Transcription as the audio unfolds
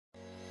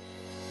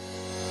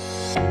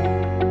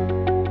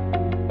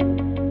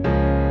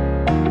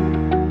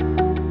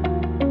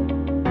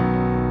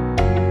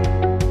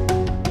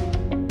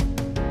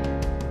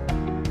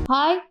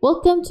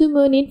welcome to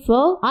Moon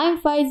Info.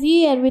 I'm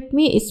Faizi and with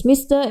me is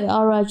Mr.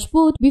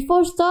 Rajput.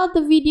 Before start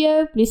the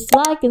video, please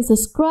like and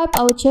subscribe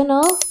our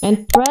channel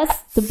and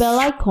press the bell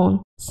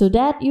icon so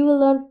that you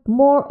will learn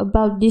more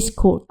about this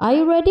code. Are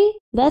you ready?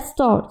 Let's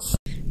start.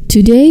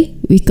 Today,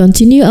 we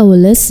continue our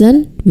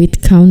lesson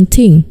with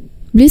counting.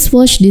 Please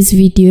watch this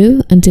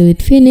video until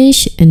it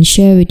finishes and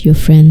share with your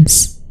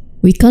friends.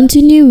 We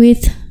continue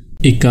with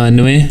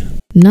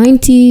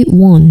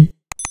 91.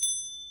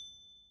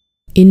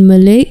 In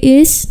Malay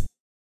is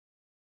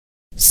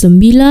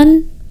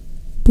 91.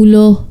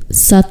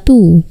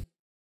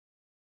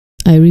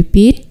 I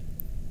repeat,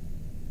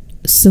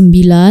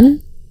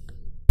 91.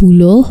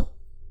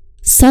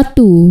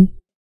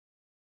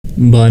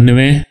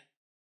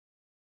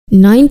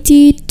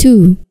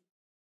 92.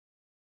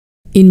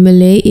 In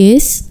Malay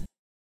is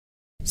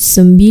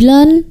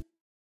 92.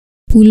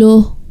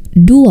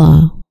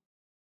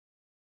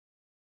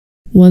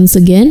 Once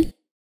again,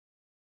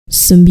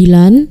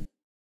 92.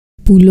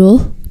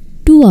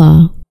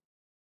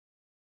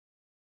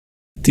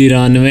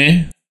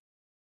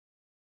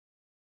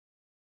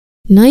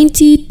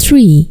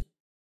 93.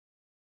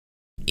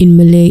 In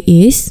Malay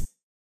is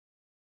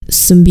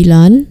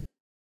 93.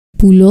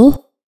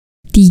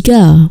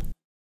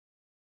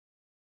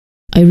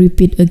 I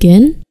repeat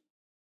again,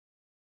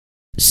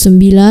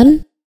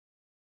 93.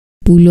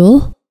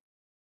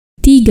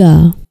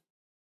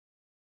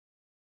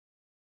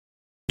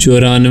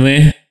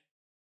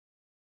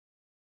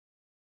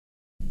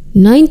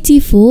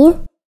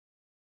 94.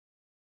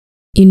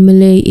 In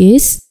Malay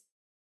is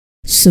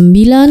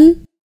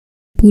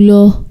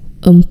 94.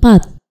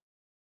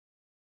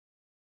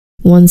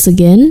 Once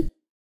again,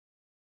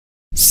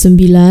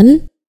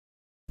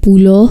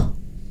 94.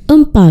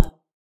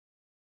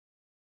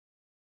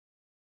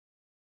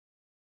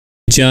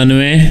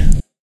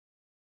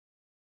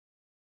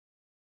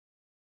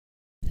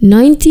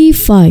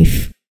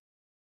 95.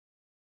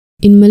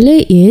 In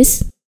Malay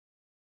is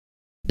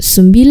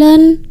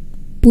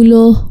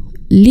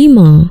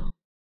 95.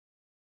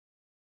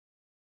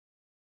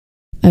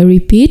 I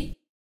repeat,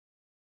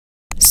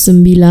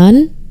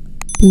 95.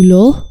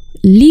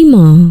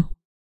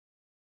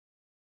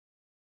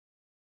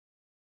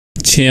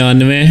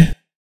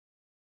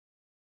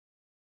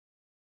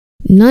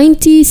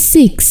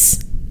 96.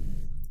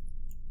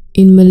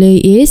 In Malay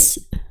is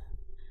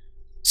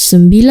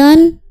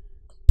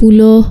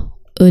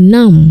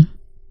 96.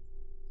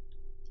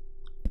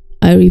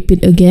 I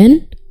repeat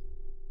again,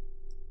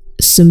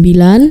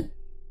 96.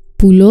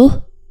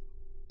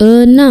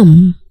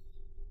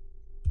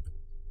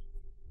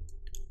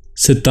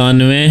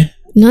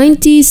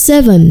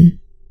 97.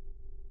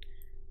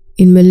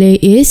 In Malay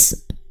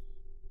is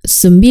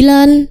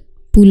 97.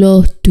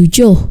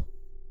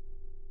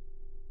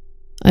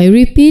 I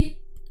repeat,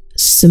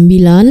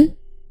 97.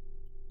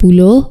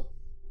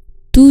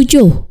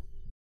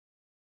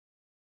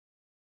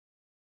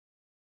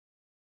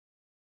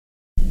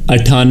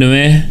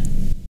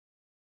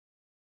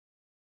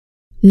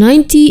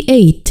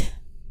 98.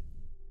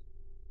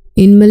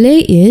 In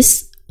Malay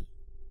is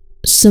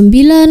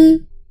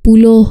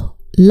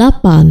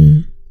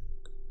 98.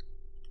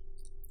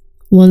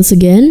 Once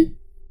again,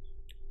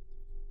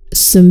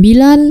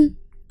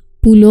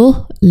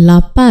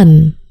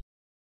 98.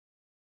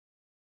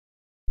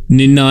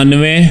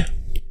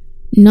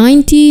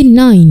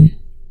 99.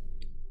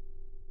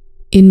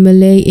 In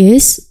Malay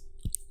is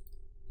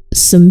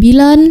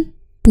 99.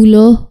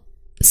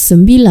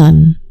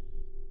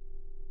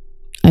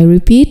 I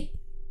repeat,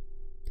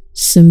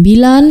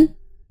 99.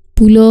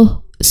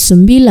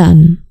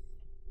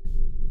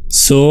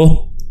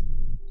 So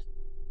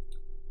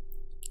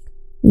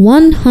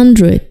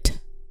 100.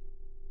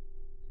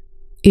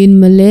 In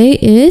Malay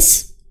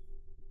is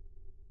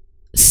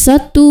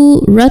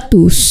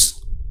 100.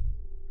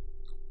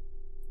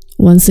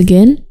 Once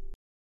again,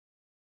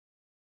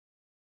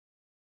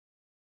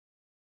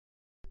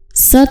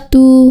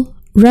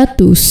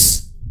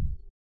 100.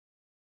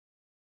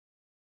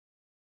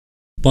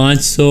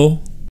 500.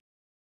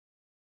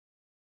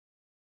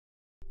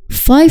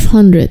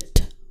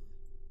 500.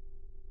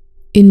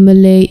 In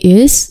Malay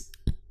is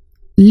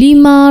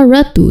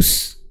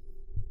 500.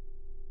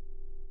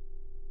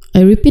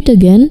 I repeat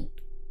again,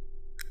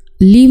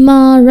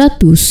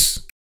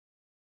 500.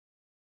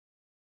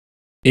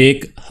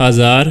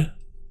 1000.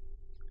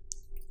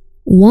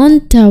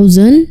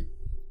 1000.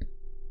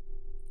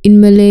 In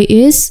Malay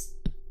is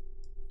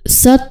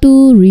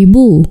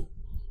 1000.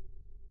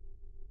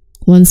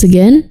 Once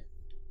again,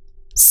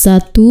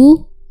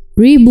 1000.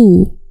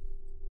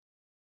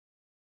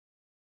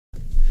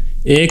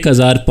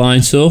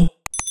 1500.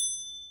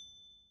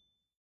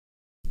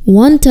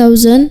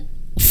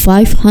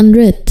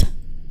 1500.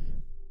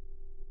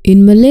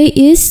 In Malay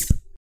is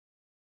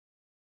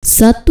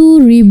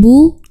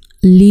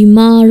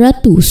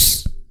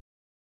 1500.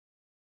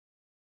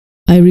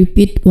 I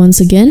repeat once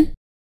again,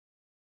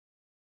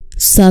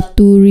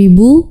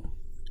 1500.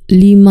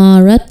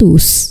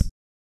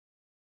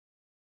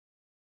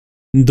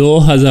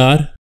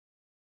 2000.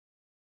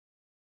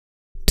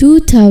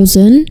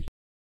 2000.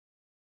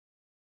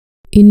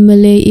 in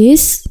Malay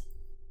is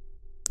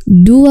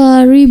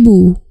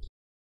 2000.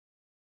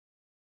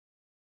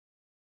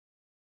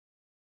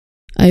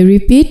 I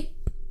repeat,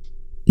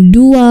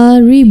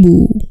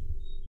 2000.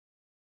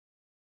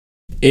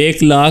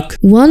 1,00,000.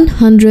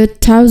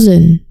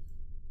 100,000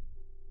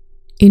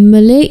 in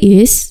Malay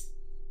is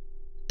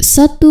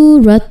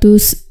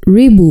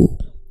 100,000.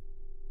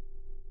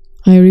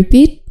 I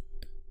repeat,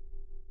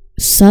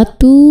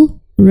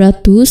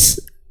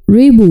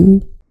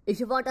 100,000. If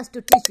you want us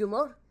to teach you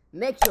more,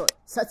 make sure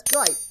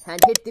subscribe and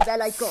hit the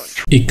bell icon.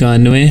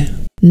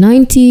 91.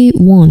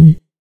 91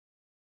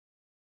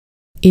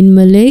 in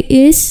Malay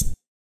is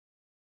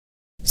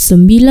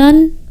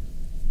 91.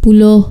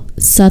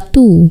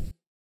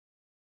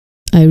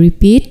 I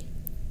repeat,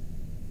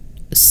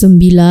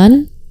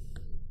 91.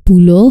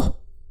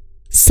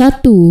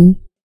 92.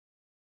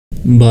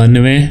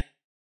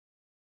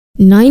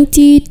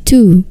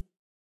 92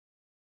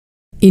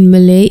 in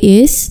Malay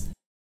is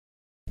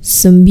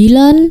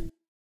 92.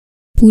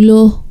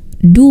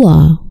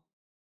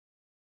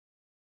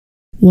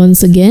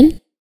 Once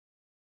again,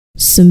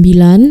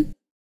 92.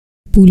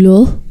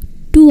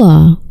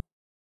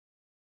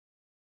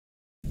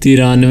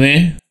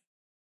 93.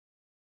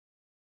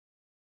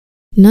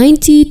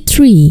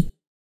 93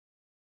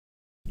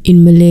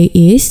 in Malay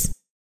is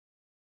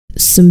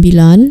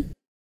 93.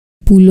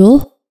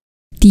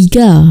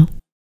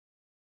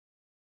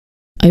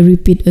 I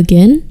repeat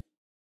again,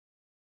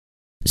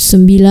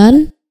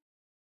 93.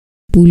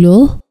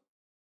 94.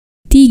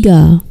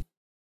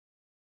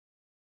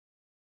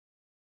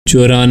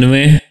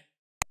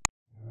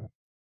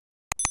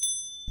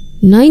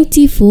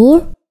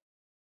 94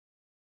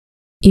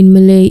 in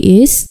Malay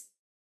is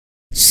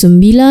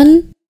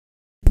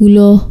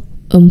 94.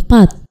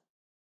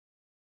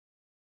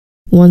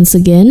 Once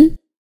again,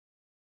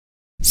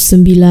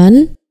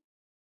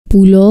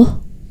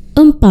 94.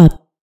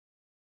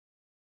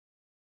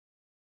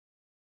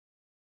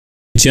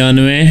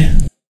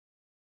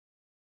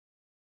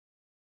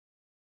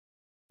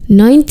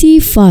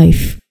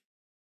 95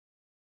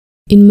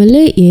 in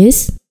Malay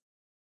is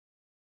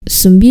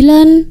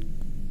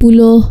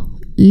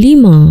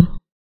 95.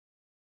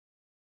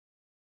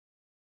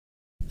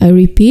 I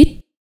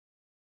repeat,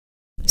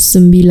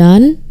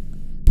 95.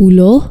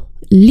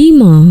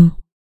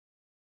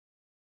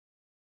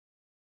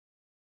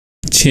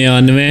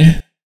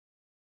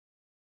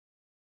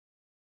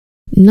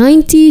 96.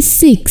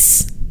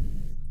 96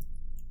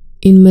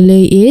 in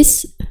Malay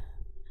is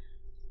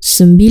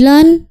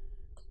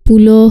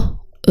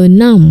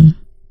 96.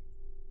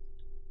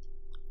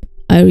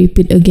 I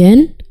repeat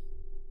again,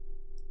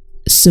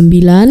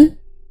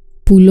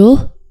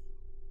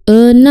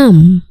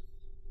 96.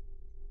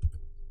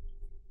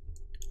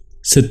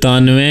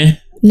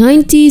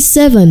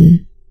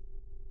 97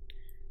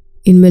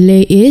 in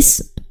Malay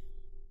is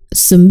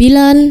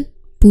 97.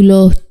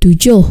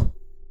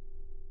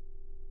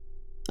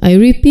 I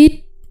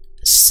repeat,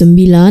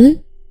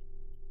 97.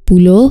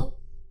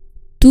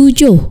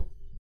 98.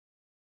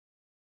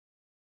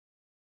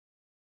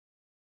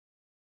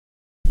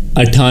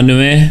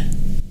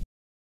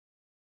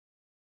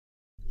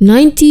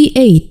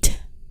 98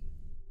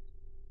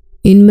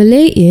 in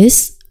Malay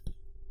is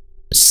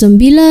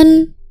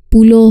 98.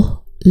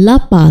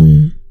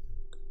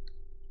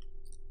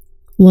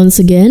 Once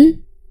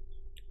again,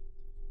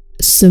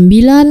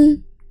 98.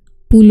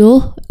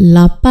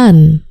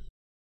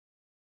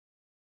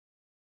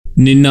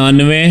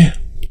 99.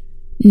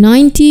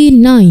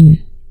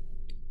 99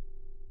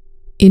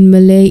 in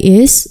Malay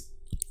is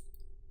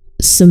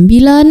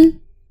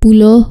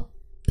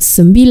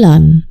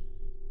 99.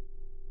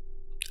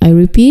 I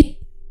repeat,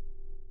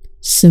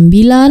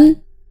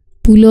 99.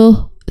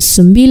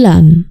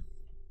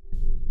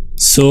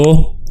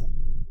 So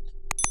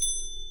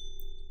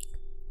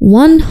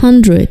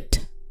 100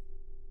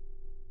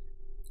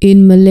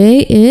 in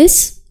Malay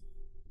is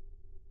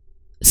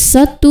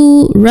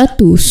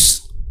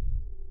 100.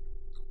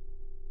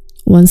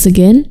 Once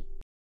again,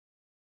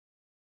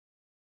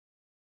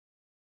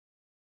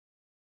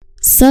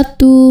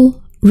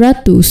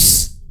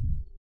 100.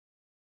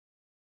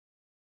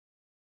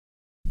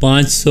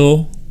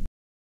 500.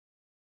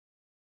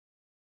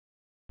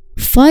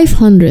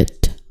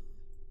 500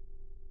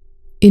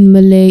 in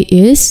Malay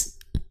is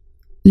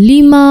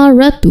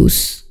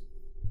 500.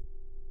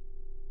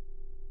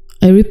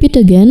 I repeat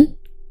again,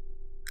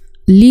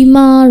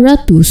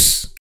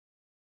 500.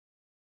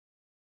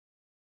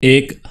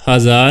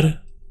 1,000.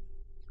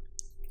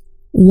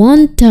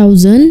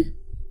 1000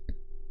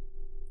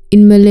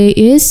 in Malay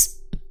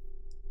is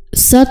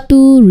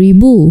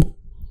 1000.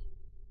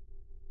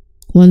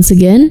 Once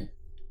again,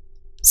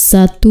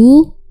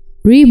 1000.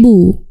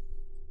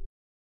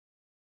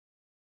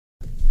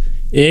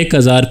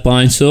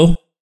 1,500.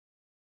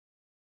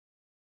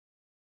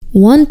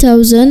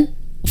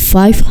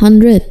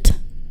 1500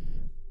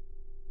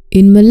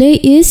 in Malay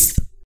is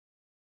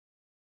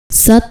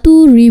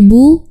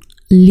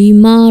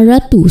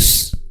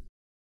 1500.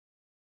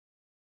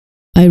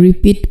 I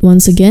repeat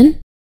once again,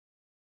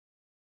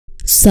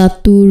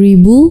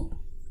 1500.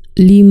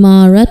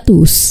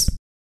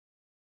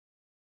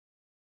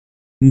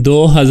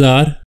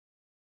 2000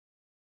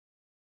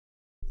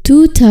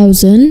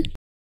 2000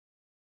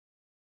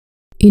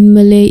 in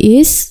Malay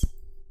is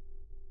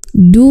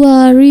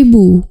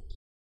 2000.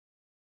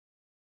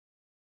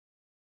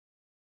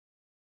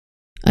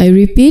 I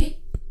repeat,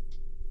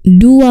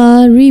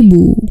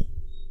 2000.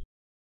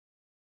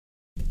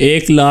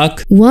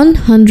 1,00,000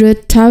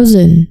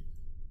 100,000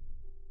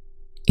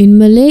 in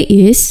Malay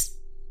is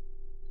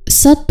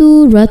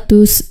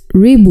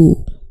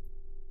 100,000.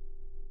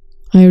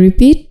 I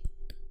repeat,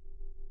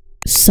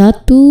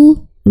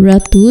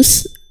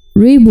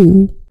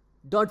 100,000.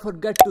 Don't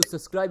forget to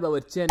subscribe our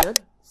channel.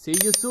 See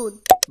you soon.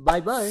 Bye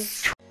bye.